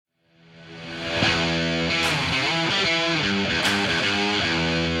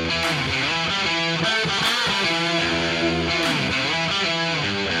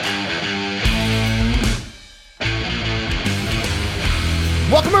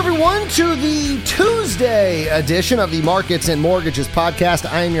Everyone, to the Tuesday edition of the Markets and Mortgages podcast.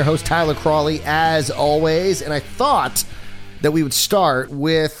 I am your host, Tyler Crawley, as always, and I thought that we would start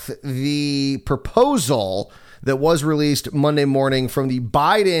with the proposal that was released Monday morning from the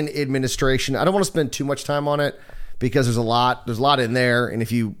Biden administration. I don't want to spend too much time on it because there's a lot in there, and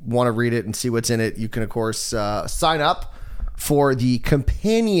if you want to read it and see what's in it, you can, of course, sign up for the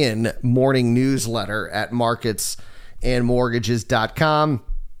companion morning newsletter at marketsandmortgages.com.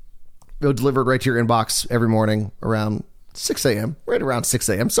 It'll deliver right to your inbox every morning around 6 a.m., right around 6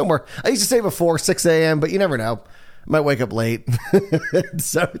 a.m. somewhere. I used to say before 6 a.m., but you never know. I might wake up late.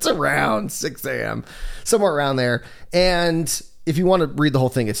 So it's around 6 a.m., somewhere around there. And if you want to read the whole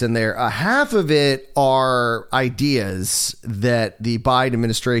thing, it's in there. Half of it are ideas that the Biden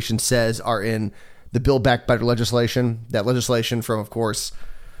administration says are in the Build Back Better legislation. That legislation from, of course,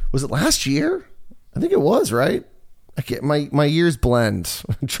 was it last year? I think it was, right? I can't, my years blend.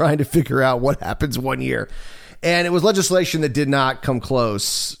 I'm trying to figure out what happens one year. And it was legislation that did not come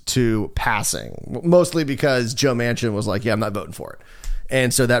close to passing, mostly because Joe Manchin was like, yeah, I'm not voting for it.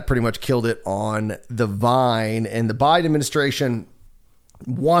 And so that pretty much killed it on the vine. And the Biden administration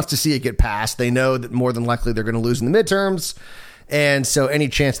wants to see it get passed. They know that more than likely they're going to lose in the midterms. And so any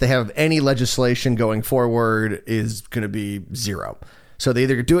chance they have of any legislation going forward is going to be zero. So they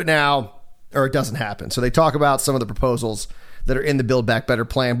either do it now or it doesn't happen. So they talk about some of the proposals that are in the Build Back Better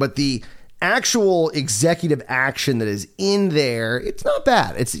plan, but the actual executive action that is in there, it's not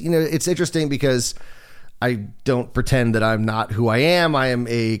bad. It's, it's interesting because I don't pretend that I'm not who I am. I am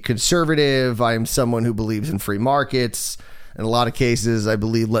a conservative. I am someone who believes in free markets. In a lot of cases, I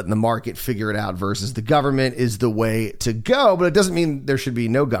believe letting the market figure it out versus the government is the way to go, but it doesn't mean there should be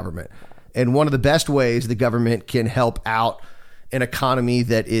no government. And one of the best ways the government can help out an economy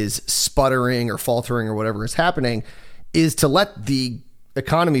that is sputtering or faltering or whatever is happening is to let the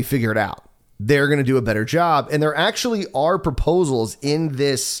economy figure it out. They're going to do a better job. And there actually are proposals in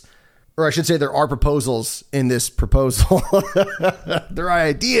this, or I should say there are proposals in this proposal. There are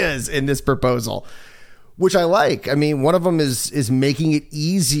ideas in this proposal, which I like. I mean, one of them is making it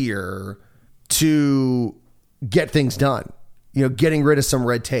easier to get things done, getting rid of some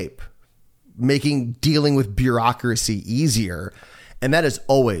red tape, making dealing with bureaucracy easier. And that is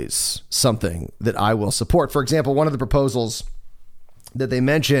always something that I will support. For example, one of the proposals that they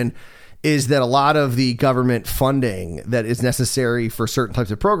mention is that a lot of the government funding that is necessary for certain types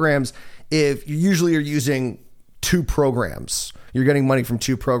of programs, if you usually are using two programs, you're getting money from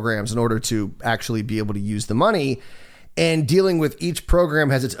two programs in order to actually be able to use the money. And dealing with each program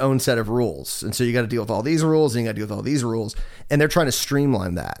has its own set of rules. And so you got to deal with all these rules and you got to deal with all these rules. And they're trying to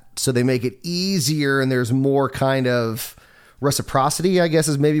streamline that. So they make it easier and there's more kind of reciprocity, I guess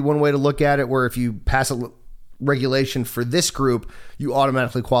is maybe one way to look at it, where if you pass a regulation for this group, you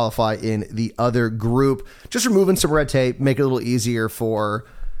automatically qualify in the other group. Just removing some red tape, make it a little easier for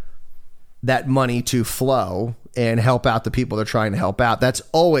that money to flow and help out the people they're trying to help out. That's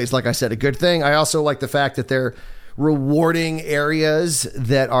always, like I said, a good thing. I also like the fact that they're rewarding areas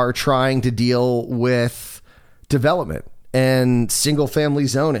that are trying to deal with development and single family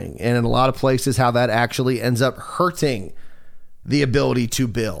zoning. And in a lot of places, how that actually ends up hurting the ability to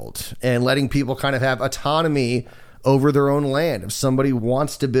build and letting people kind of have autonomy over their own land. If somebody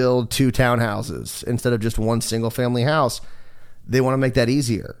wants to build two townhouses instead of just one single family house, they want to make that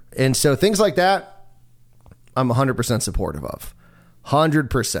easier. And so things like that, I'm 100% supportive of.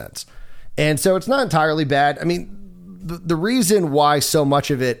 100%. And so it's not entirely bad. I mean, the reason why so much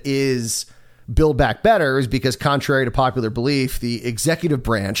of it is Build Back Better is because, contrary to popular belief, the executive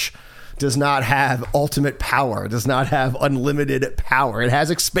branch does not have ultimate power, does not have unlimited power. It has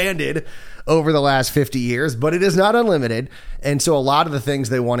expanded over the last 50 years, but it is not unlimited. And so a lot of the things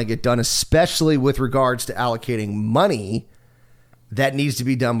they want to get done, especially with regards to allocating money, that needs to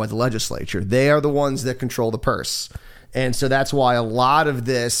be done by the legislature. They are the ones that control the purse. And so that's why a lot of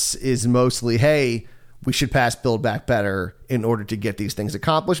this is mostly, hey, we should pass Build Back Better in order to get these things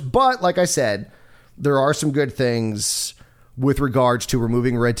accomplished. But like I said, there are some good things with regards to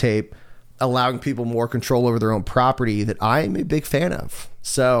removing red tape, allowing people more control over their own property that I'm a big fan of.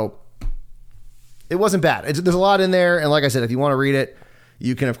 So it wasn't bad. There's a lot in there. And like I said, if you want to read it,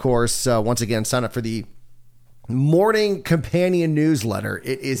 you can, of course, once again, sign up for the morning companion newsletter.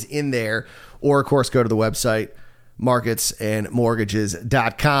 It is in there. Or, of course, go to the website,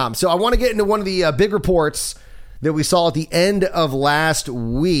 marketsandmortgages.com. So I want to get into one of the big reports that we saw at the end of last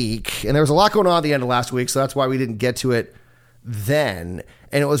week. And there was a lot going on at the end of last week, so that's why we didn't get to it then.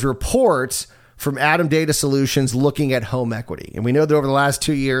 And it was reports from Adam Data Solutions looking at home equity. And we know that over the last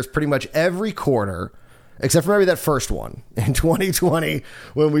 2 years, pretty much every quarter, except for maybe that first one in 2020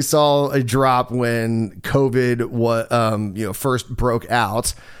 when we saw a drop when COVID first broke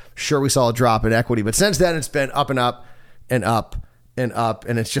out. Sure, we saw a drop in equity, but since then it's been up and up and up and up,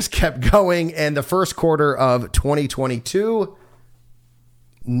 and it's just kept going. And the first quarter of 2022,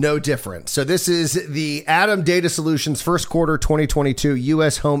 no different. So this is the ATTOM Data Solutions first quarter 2022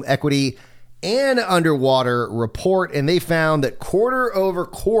 U.S. home equity and underwater report, and they found that quarter over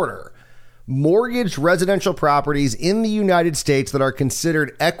quarter, mortgaged residential properties in the United States that are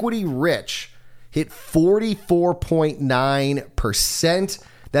considered equity rich hit 44.9%.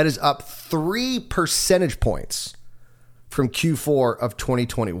 That is up 3 percentage points from Q4 of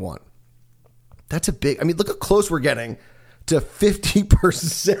 2021. That's a big, look how close we're getting to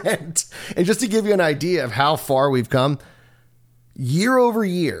 50%. And just to give you an idea of how far we've come, year over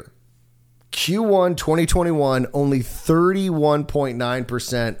year, Q1 2021, only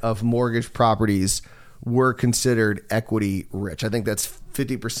 31.9% of mortgage properties were considered equity rich. I think that's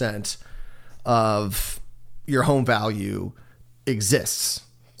 50% of your home value exists.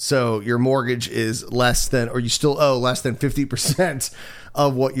 So your mortgage is less than, or you still owe less than 50%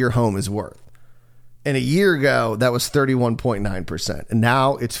 of what your home is worth. And a year ago, that was 31.9%. And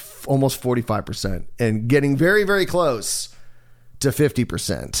now it's almost 45% and getting very, very close to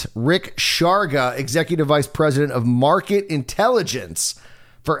 50%. Rick Sharga, Executive Vice President of Market Intelligence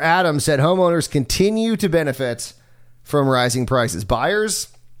for ATTOM, said homeowners continue to benefit from rising prices. Buyers,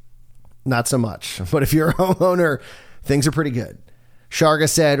 not so much. But if you're a homeowner, things are pretty good. Sharga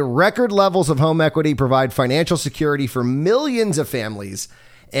said record levels of home equity provide financial security for millions of families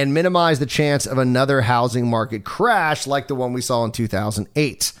and minimize the chance of another housing market crash like the one we saw in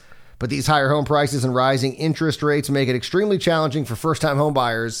 2008. But these higher home prices and rising interest rates make it extremely challenging for first-time home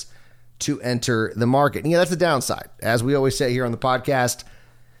buyers to enter the market. And yeah, that's the downside. As we always say here on the podcast,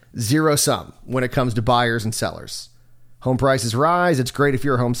 zero sum when it comes to buyers and sellers. Home prices rise. It's great if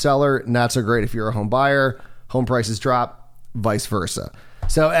you're a home seller. Not so great if you're a home buyer. Home prices drop, vice versa.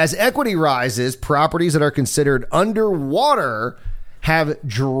 So as equity rises, properties that are considered underwater have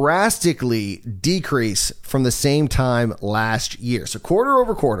drastically decreased from the same time last year. So quarter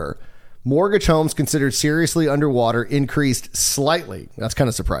over quarter, mortgage homes considered seriously underwater increased slightly. That's kind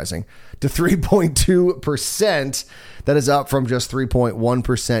of surprising, to 3.2%. That is up from just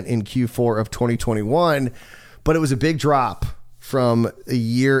 3.1% in Q4 of 2021. But it was a big drop from a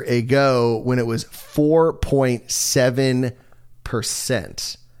year ago when it was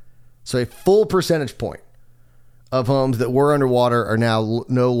 4.7%. So a full percentage point of homes that were underwater are now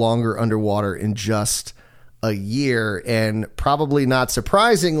no longer underwater in just a year. And probably not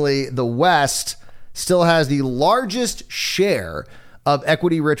surprisingly, the West still has the largest share of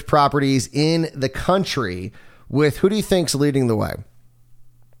equity-rich properties in the country, with who do you think's leading the way?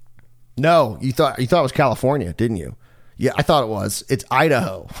 No, you thought it was California, didn't you? Yeah, I thought it was. It's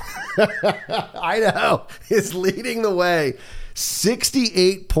Idaho. Idaho is leading the way.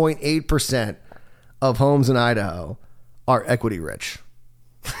 68.8% of homes in Idaho are equity rich.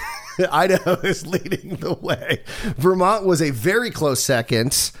 Idaho is leading the way. Vermont was a very close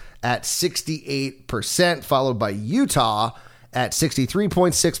second at 68%, followed by Utah at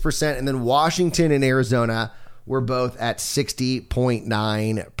 63.6%, and then Washington and Arizona were both at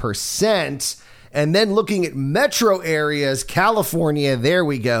 60.9%. And then looking at metro areas, California, there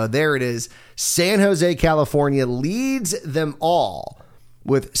we go. There it is. San Jose, California leads them all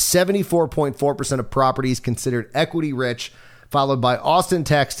with 74.4% of properties considered equity rich, followed by Austin,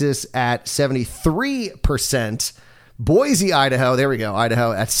 Texas at 73%. Boise, Idaho, there we go.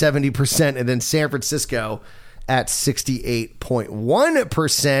 Idaho at 70%. And then San Francisco at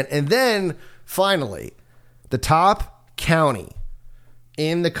 68.1%. And then finally, the top county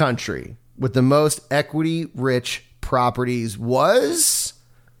in the country with the most equity-rich properties was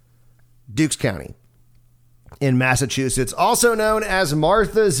Dukes County in Massachusetts, also known as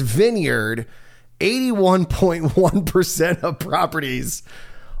Martha's Vineyard. 81.1% of properties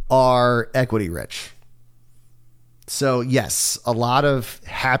are equity-rich. So yes, a lot of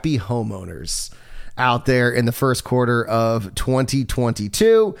happy homeowners out there in the first quarter of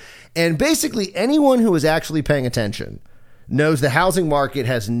 2022. And basically anyone who is actually paying attention knows the housing market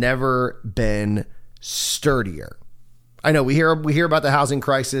has never been sturdier. I know we hear about the housing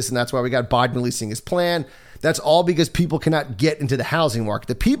crisis, and that's why we got Biden releasing his plan. That's all because people cannot get into the housing market.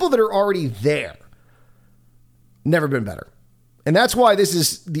 The people that are already there, never been better. And that's why this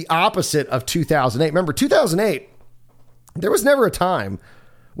is the opposite of 2008. Remember, 2008, there was never a time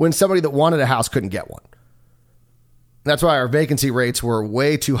when somebody that wanted a house couldn't get one. That's why our vacancy rates were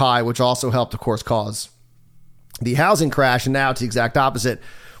way too high, which also helped, of course, cause the housing crash. And now it's the exact opposite.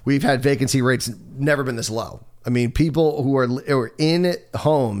 we've had vacancy rates never been this low. I mean, people who are in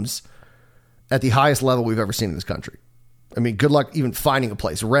homes at the highest level we've ever seen in this country. I mean, good luck even finding a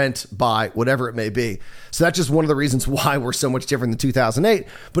place, rent, buy, whatever it may be. So that's just one of the reasons why we're so much different than 2008.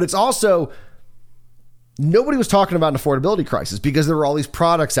 But it's also, nobody was talking about an affordability crisis because there were all these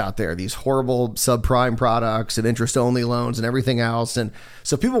products out there, these horrible subprime products and interest-only loans and everything else. And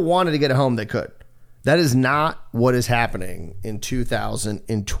so people wanted to get a home they could. That is not what is happening in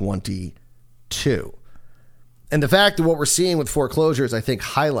 2022. And the fact that what we're seeing with foreclosures, I think,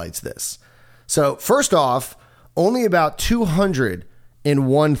 highlights this. So first off, only about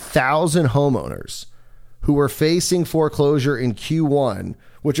 201,000 homeowners who were facing foreclosure in Q1,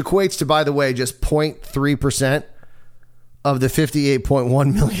 which equates to, by the way, just 0.3% of the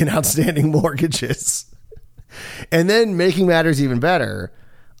 58.1 million outstanding mortgages. And then making matters even better,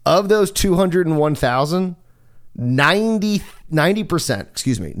 of those 201,000,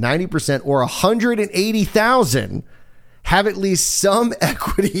 90% or 180,000 have at least some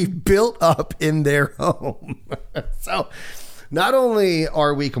equity built up in their home. So not only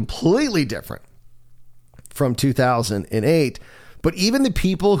are we completely different from 2008, but even the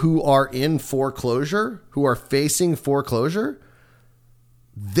people who are in foreclosure, who are facing foreclosure,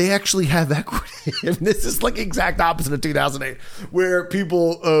 they actually have equity. And this is like exact opposite of 2008, where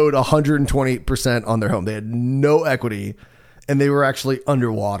people owed 120% on their home. They had no equity and they were actually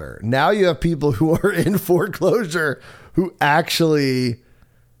underwater. Now you have people who are in foreclosure who actually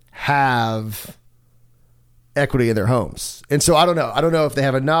have equity in their homes. And so I don't know. I don't know if they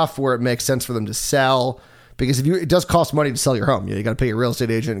have enough where it makes sense for them to sell, because it does cost money to sell your home. You got to pay your real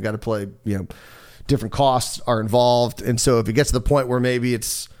estate agent, you got to play, different costs are involved. And so if it gets to the point where maybe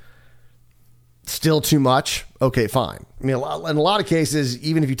it's still too much, okay, fine. I mean, in a lot of cases,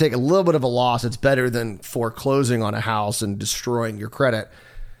 even if you take a little bit of a loss, it's better than foreclosing on a house and destroying your credit.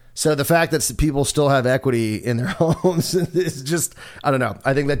 So the fact that people still have equity in their homes is just, I don't know.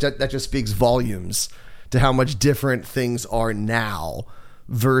 I think that just speaks volumes to how much different things are now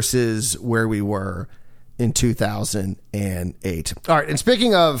versus where we were in 2008. All right. And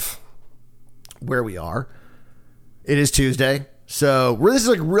speaking of where we are, it is Tuesday. So this is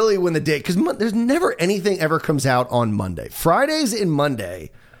like really when the day, because there's never anything ever comes out on Monday. Fridays and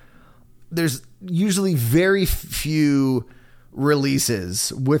Monday, there's usually very few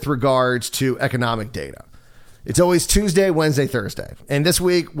releases with regards to economic data. It's always Tuesday, Wednesday, Thursday. And this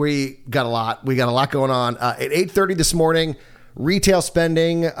week we got a lot going on. At 8:30 this morning, retail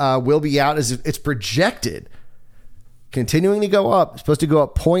spending will be out as it's projected continuing to go up. It's supposed to go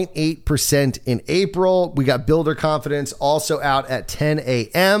up 0.8% in April. We got builder confidence also out at 10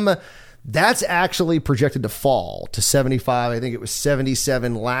 a.m. That's actually projected to fall to 75. I think it was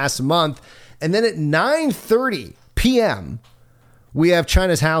 77 last month. And then at 9:30 p.m., we have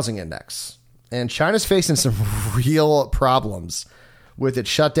China's housing index. And China's facing some real problems with its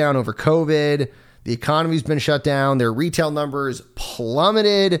shutdown over COVID. The economy's been shut down. Their retail numbers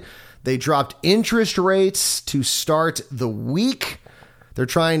plummeted. They dropped interest rates to start the week. They're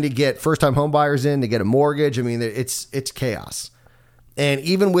trying to get first-time home buyers in to get a mortgage. I mean, it's chaos. And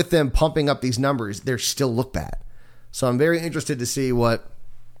even with them pumping up these numbers, they still look bad. So I'm very interested to see what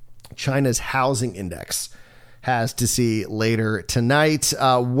China's housing index has to see later tonight.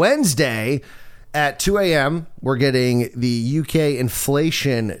 Wednesday at 2 a.m., we're getting the UK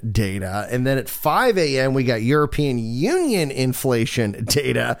inflation data. And then at 5 a.m., we got European Union inflation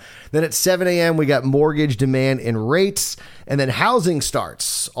data. Then at 7 a.m., we got mortgage demand and rates. And then housing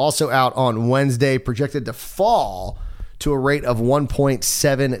starts, also out on Wednesday, projected to fall to a rate of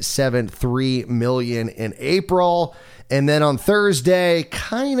 1.773 million in April. And then on Thursday,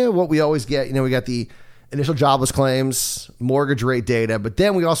 kind of what we always get, we got the initial jobless claims, mortgage rate data, but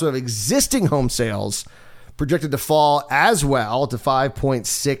then we also have existing home sales projected to fall as well to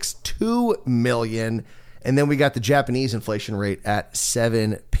 5.62 million. And then we got the Japanese inflation rate at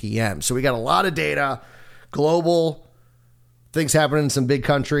 7 p.m. So we got a lot of data, global things happening in some big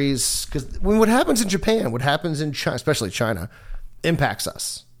countries. Because what happens in Japan, what happens in China, especially China, impacts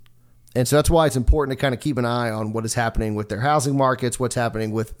us. And so that's why it's important to kind of keep an eye on what is happening with their housing markets, what's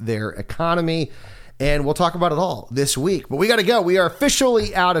happening with their economy. And we'll talk about it all this week. But we got to go. We are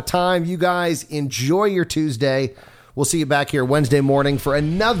officially out of time. You guys enjoy your Tuesday. We'll see you back here Wednesday morning for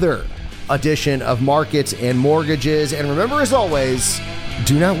another edition of Markets and Mortgages. And remember, as always,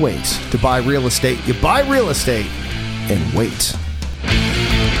 do not wait to buy real estate. You buy real estate and wait.